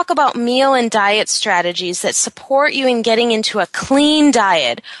let's talk about meal and diet strategies that support you in getting into a clean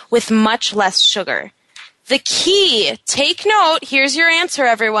diet with much less sugar. The key, take note, here's your answer,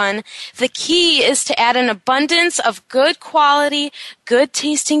 everyone. The key is to add an abundance of good quality, good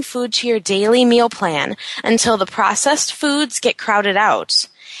tasting food to your daily meal plan until the processed foods get crowded out.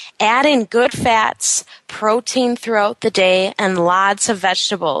 Add in good fats, protein throughout the day, and lots of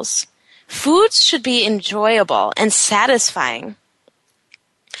vegetables. Foods should be enjoyable and satisfying.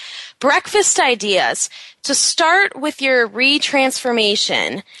 Breakfast ideas. To start with your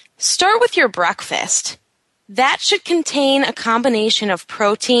retransformation, start with your breakfast. That should contain a combination of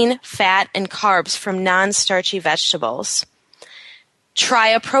protein, fat, and carbs from non-starchy vegetables. Try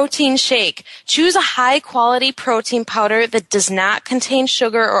a protein shake. Choose a high-quality protein powder that does not contain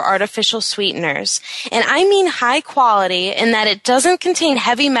sugar or artificial sweeteners. And I mean high quality in that it doesn't contain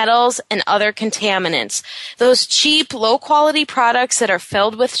heavy metals and other contaminants. Those cheap, low-quality products that are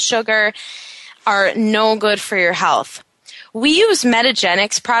filled with sugar are no good for your health. We use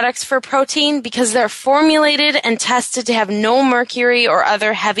Metagenics products for protein because they're formulated and tested to have no mercury or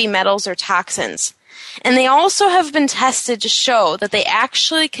other heavy metals or toxins. And they also have been tested to show that they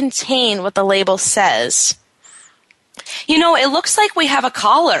actually contain what the label says. You know, it looks like we have a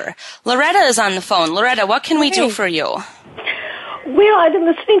caller. Loretta is on the phone. Loretta, what can we do for you? Well, I've been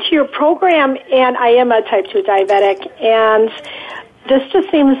listening to your program, and I am a type 2 diabetic, and this just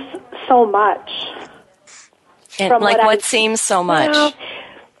seems so much. And what seems so much?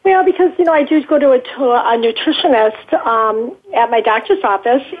 Well, because, I do go to a nutritionist at my doctor's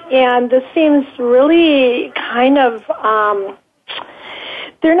office, and this seems really kind of,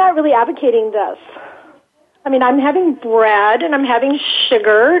 they're not really advocating this. I mean, I'm having bread, and I'm having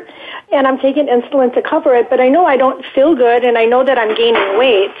sugar, and I'm taking insulin to cover it, but I know I don't feel good, and I know that I'm gaining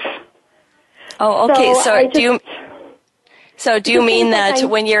weight. Oh, okay. So do you mean that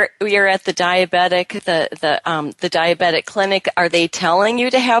when you're at the diabetic, the diabetic clinic, are they telling you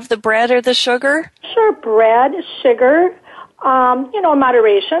to have the bread or the sugar? Sure, bread, sugar,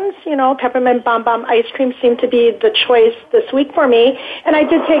 moderations. Peppermint bomb ice cream seemed to be the choice this week for me, and I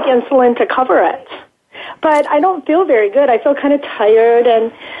did take insulin to cover it. But I don't feel very good. I feel kind of tired,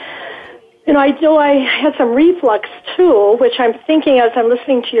 and I had some reflux too, which I'm thinking as I'm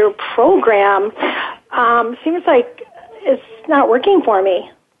listening to your program, seems like it's not working for me.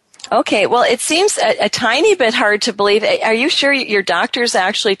 Okay, well, it seems a tiny bit hard to believe. Are you sure your doctor's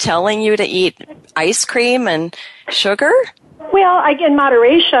actually telling you to eat ice cream and sugar? Well, in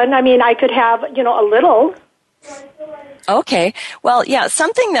moderation. I mean, I could have, a little. Okay. Well, yeah,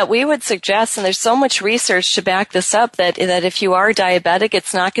 something that we would suggest, and there's so much research to back this up, that if you are diabetic,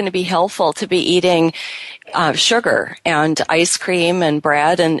 it's not going to be helpful to be eating sugar and ice cream and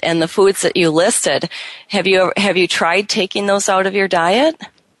bread and the foods that you listed. Have you tried taking those out of your diet?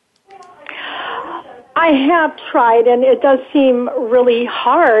 I have tried, and it does seem really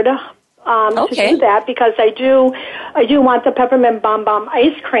hard to do that because I do want the peppermint bomb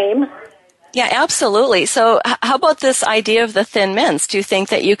ice cream. Yeah, absolutely. So how about this idea of the Thin Mints? Do you think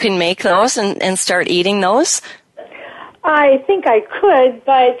that you can make those and start eating those? I think I could,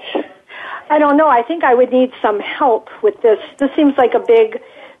 but I don't know. I think I would need some help with this. This seems like a big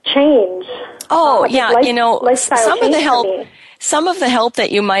change. Oh, yeah. Some of the help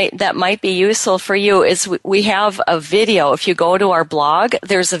that might be useful for you is we have a video. If you go to our blog,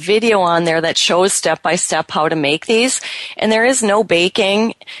 there's a video on there that shows step by step how to make these, and there is no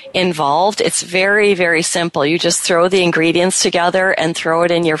baking involved. It's very, very simple. You just throw the ingredients together and throw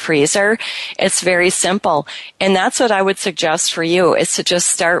it in your freezer. It's very simple, and that's what I would suggest for you is to just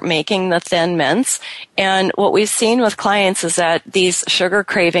start making the Thin Mints. And what we've seen with clients is that these sugar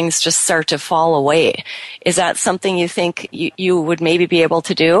cravings just start to fall away. Is that something you think you would maybe be able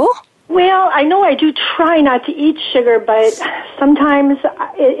to do? Well, I know I do try not to eat sugar, but sometimes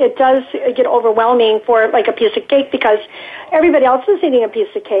it does get overwhelming for like a piece of cake because everybody else is eating a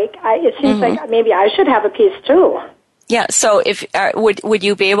piece of cake. It seems like maybe I should have a piece too. Yeah. So if would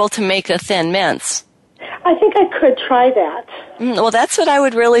you be able to make the Thin Mints? I think I could try that. Well, that's what I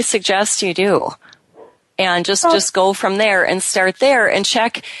would really suggest you do. And just go from there and start there and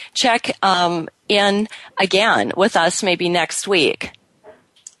check in again with us maybe next week.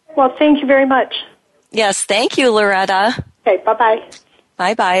 Well, thank you very much. Yes, thank you, Loretta. Okay, bye-bye.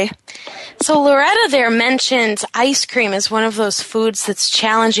 Bye-bye. So Loretta there mentioned ice cream is one of those foods that's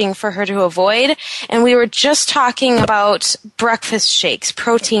challenging for her to avoid. And we were just talking about breakfast shakes,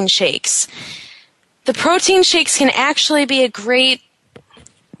 protein shakes. The protein shakes can actually be a great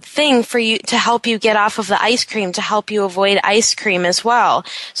thing for you to help you get off of the ice cream, to help you avoid ice cream as well.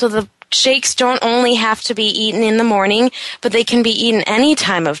 So the shakes don't only have to be eaten in the morning, but they can be eaten any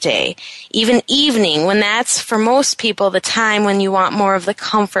time of day, even evening, when that's, for most people, the time when you want more of the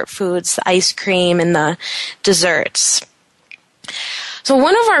comfort foods, the ice cream and the desserts. So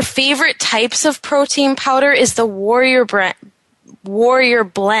one of our favorite types of protein powder is the Warrior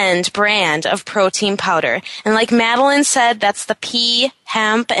Blend brand of protein powder. And like Madeline said, that's the pea,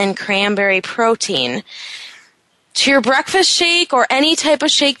 hemp, and cranberry protein. To your breakfast shake or any type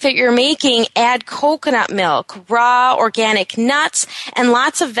of shake that you're making, add coconut milk, raw organic nuts, and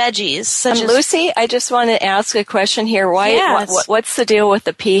lots of veggies. Such as Lucy, I just want to ask a question here. What's the deal with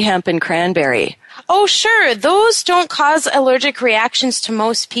the pea, hemp, and cranberry? Oh, sure. Those don't cause allergic reactions to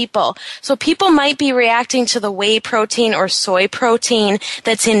most people. So people might be reacting to the whey protein or soy protein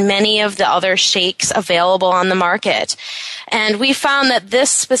that's in many of the other shakes available on the market. And we found that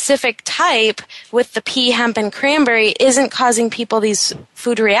this specific type with the pea, hemp, and cranberry isn't causing people these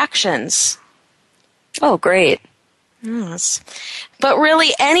food reactions. Oh, great. Yes. But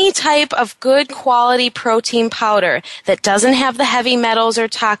really, any type of good quality protein powder that doesn't have the heavy metals or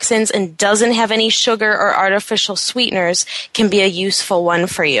toxins and doesn't have any sugar or artificial sweeteners can be a useful one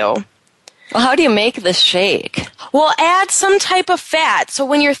for you. Well, how do you make this shake? Well, add some type of fat. So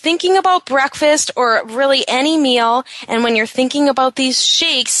when you're thinking about breakfast or really any meal, and when you're thinking about these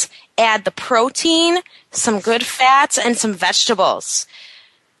shakes, add the protein, some good fats, and some vegetables.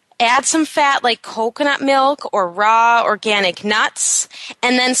 Add some fat like coconut milk or raw organic nuts.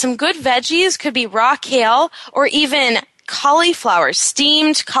 And then some good veggies could be raw kale or even cauliflower,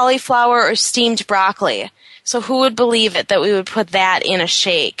 steamed cauliflower or steamed broccoli. So who would believe it that we would put that in a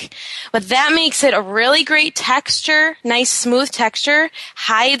shake? But that makes it a really great texture, nice smooth texture,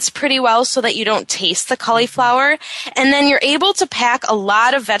 hides pretty well so that you don't taste the cauliflower. And then you're able to pack a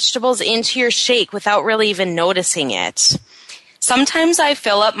lot of vegetables into your shake without really even noticing it. Sometimes I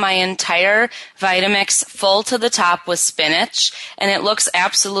fill up my entire Vitamix full to the top with spinach, and it looks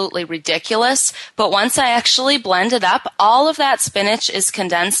absolutely ridiculous. But once I actually blend it up, all of that spinach is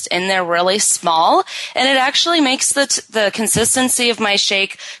condensed in there really small, and it actually makes the consistency of my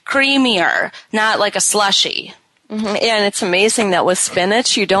shake creamier, not like a slushie. Mm-hmm. And it's amazing that with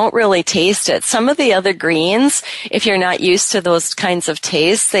spinach, you don't really taste it. Some of the other greens, if you're not used to those kinds of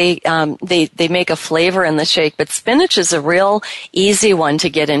tastes, they make a flavor in the shake. But spinach is a real easy one to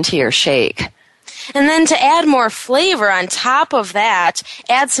get into your shake. And then to add more flavor on top of that,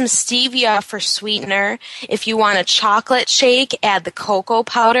 add some stevia for sweetener. If you want a chocolate shake, add the cocoa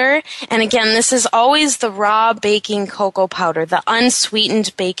powder. And again, this is always the raw baking cocoa powder, the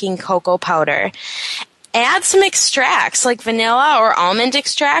unsweetened baking cocoa powder. Add some extracts like vanilla or almond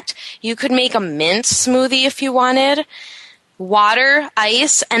extract. You could make a mint smoothie if you wanted. Water,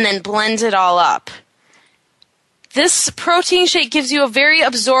 ice, and then blend it all up. This protein shake gives you a very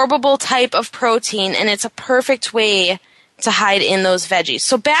absorbable type of protein, and it's a perfect way to hide in those veggies.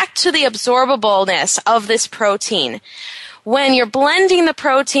 So back to the absorbableness of this protein. When you're blending the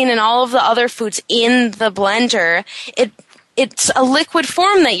protein and all of the other foods in the blender, it's a liquid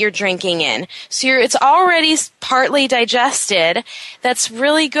form that you're drinking in. So it's already partly digested. That's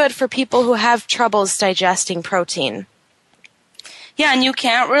really good for people who have troubles digesting protein. Yeah, and you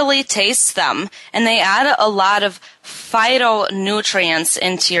can't really taste them. And they add a lot of phytonutrients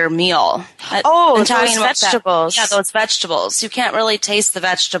into your meal. Oh, those vegetables. Yeah, those vegetables. You can't really taste the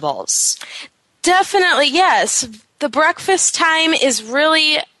vegetables. Definitely, yes. The breakfast time is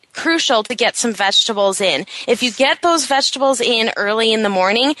really crucial to get some vegetables in. If you get those vegetables in early in the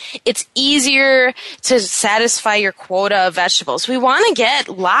morning, it's easier to satisfy your quota of vegetables. We want to get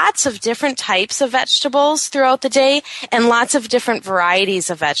lots of different types of vegetables throughout the day and lots of different varieties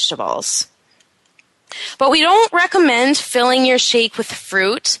of vegetables. But we don't recommend filling your shake with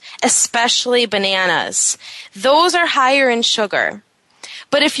fruit, especially bananas. Those are higher in sugar.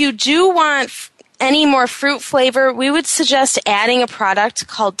 But if you do want any more fruit flavor, we would suggest adding a product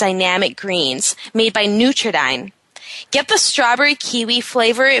called Dynamic Greens, made by Nutridyne. Get the strawberry kiwi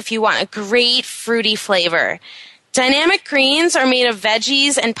flavor if you want a great fruity flavor. Dynamic greens are made of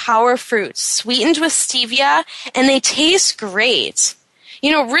veggies and power fruits, sweetened with stevia, and they taste great.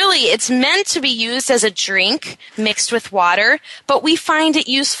 Really, it's meant to be used as a drink mixed with water, but we find it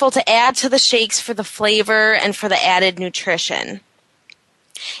useful to add to the shakes for the flavor and for the added nutrition.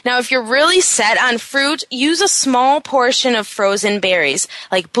 Now, if you're really set on fruit, use a small portion of frozen berries,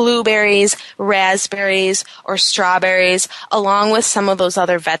 like blueberries, raspberries, or strawberries, along with some of those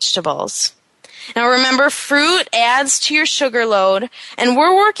other vegetables. Now, remember, fruit adds to your sugar load, and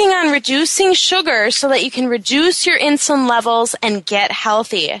we're working on reducing sugar so that you can reduce your insulin levels and get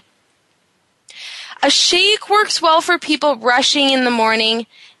healthy. A shake works well for people rushing in the morning,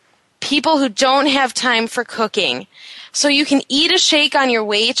 people who don't have time for cooking. So you can eat a shake on your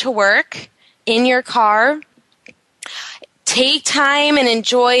way to work, in your car. Take time and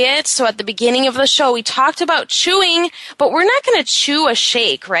enjoy it. So at the beginning of the show, we talked about chewing, but we're not going to chew a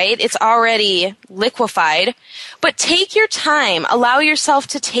shake, right? It's already liquefied. But take your time. Allow yourself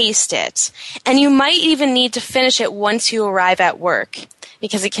to taste it. And you might even need to finish it once you arrive at work,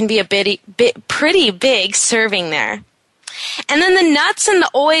 because it can be a pretty big serving there. And then the nuts and the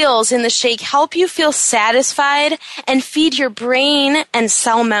oils in the shake help you feel satisfied and feed your brain and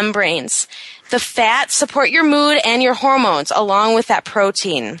cell membranes. The fats support your mood and your hormones, along with that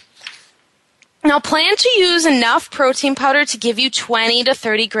protein. Now, plan to use enough protein powder to give you 20 to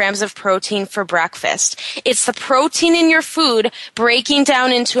 30 grams of protein for breakfast. It's the protein in your food breaking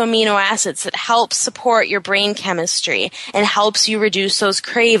down into amino acids that helps support your brain chemistry and helps you reduce those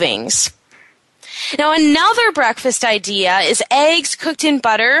cravings. Now, another breakfast idea is eggs cooked in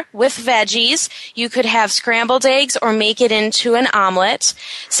butter with veggies. You could have scrambled eggs or make it into an omelet.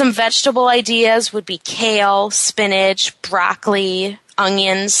 Some vegetable ideas would be kale, spinach, broccoli,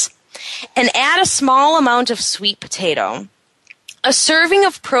 onions, and add a small amount of sweet potato. A serving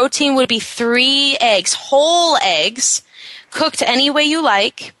of protein would be 3 eggs, whole eggs, cooked any way you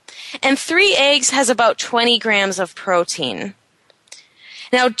like, and 3 eggs has about 20 grams of protein.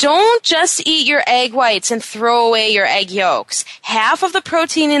 Now, don't just eat your egg whites and throw away your egg yolks. Half of the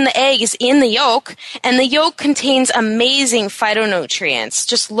protein in the egg is in the yolk, and the yolk contains amazing phytonutrients.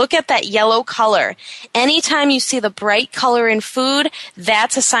 Just look at that yellow color. Anytime you see the bright color in food,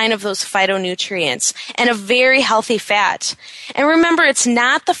 that's a sign of those phytonutrients and a very healthy fat. And remember, it's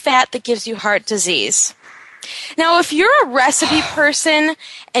not the fat that gives you heart disease. Now, if you're a recipe person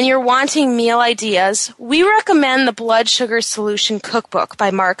and you're wanting meal ideas, we recommend the Blood Sugar Solution Cookbook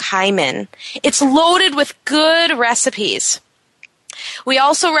by Mark Hyman. It's loaded with good recipes. We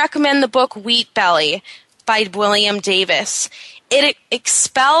also recommend the book Wheat Belly by William Davis. It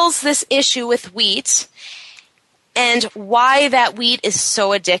expels this issue with wheat and why that wheat is so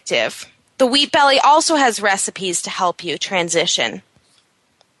addictive. The Wheat Belly also has recipes to help you transition.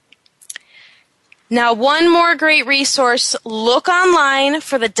 Now, one more great resource, look online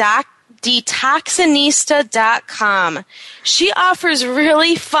for the detoxinista.com. She offers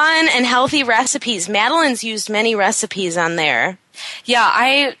really fun and healthy recipes. Madeline's used many recipes on there. Yeah,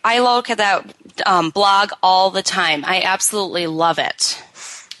 I look at that blog all the time. I absolutely love it.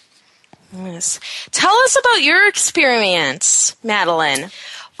 Yes. Tell us about your experience, Madeline.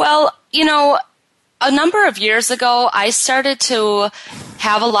 Well, a number of years ago, I started to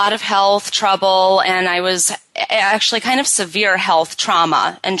have a lot of health trouble, and I was actually kind of severe health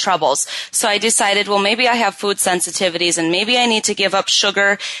trauma and troubles. So I decided, well, maybe I have food sensitivities, and maybe I need to give up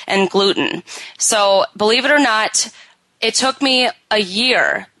sugar and gluten. So believe it or not, it took me a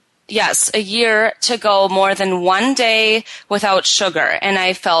year to go more than 1 day without sugar, and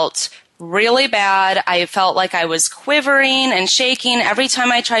I felt really bad. I felt like I was quivering and shaking. Every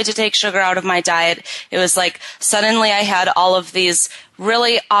time I tried to take sugar out of my diet, it was like suddenly I had all of these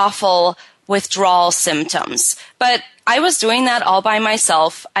really awful withdrawal symptoms. But I was doing that all by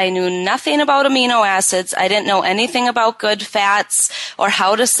myself. I knew nothing about amino acids. I didn't know anything about good fats or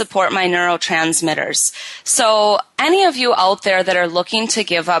how to support my neurotransmitters. So any of you out there that are looking to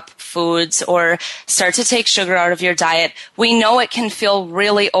give up foods or start to take sugar out of your diet, we know it can feel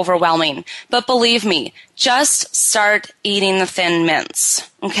really overwhelming. But believe me, just start eating the Thin Mints,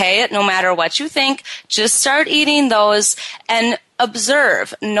 okay? No matter what you think, just start eating those and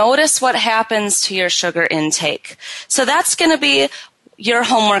observe. Notice what happens to your sugar intake. So that's going to be your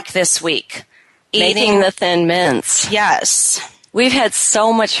homework this week. Making the Thin Mints. Yes. We've had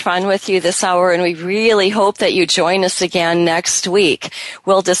so much fun with you this hour, and we really hope that you join us again next week.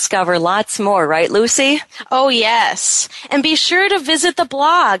 We'll discover lots more, right, Lucy? Oh, yes. And be sure to visit the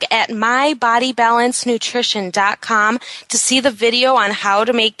blog at mybodybalancenutrition.com to see the video on how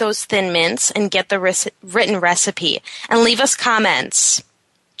to make those Thin Mints and get the written recipe. And leave us comments.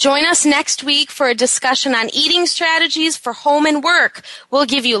 Join us next week for a discussion on eating strategies for home and work. We'll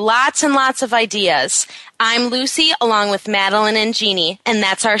give you lots and lots of ideas. I'm Lucy, along with Madeline and Jeannie, and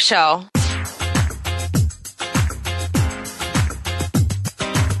that's our show.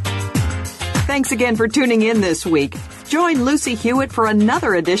 Thanks again for tuning in this week. Join Lucy Hewitt for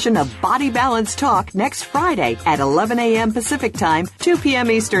another edition of Body Balance Talk next Friday at 11 a.m. Pacific Time, 2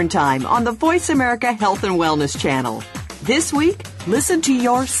 p.m. Eastern Time on the Voice America Health and Wellness Channel. This week, listen to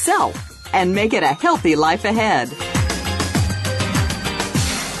yourself and make it a healthy life ahead.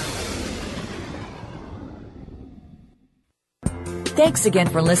 Thanks again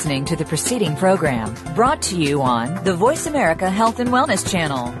for listening to the preceding program, brought to you on the Voice America Health and Wellness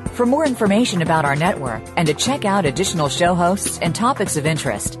Channel. For more information about our network and to check out additional show hosts and topics of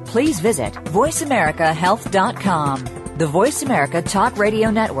interest, please visit voiceamericahealth.com. The Voice America Talk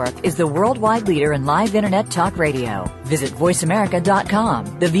Radio Network is the worldwide leader in live Internet talk radio. Visit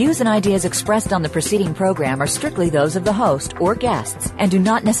voiceamerica.com. The views and ideas expressed on the preceding program are strictly those of the host or guests and do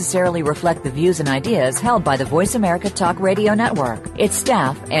not necessarily reflect the views and ideas held by the Voice America Talk Radio Network, its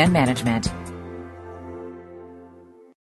staff, and management.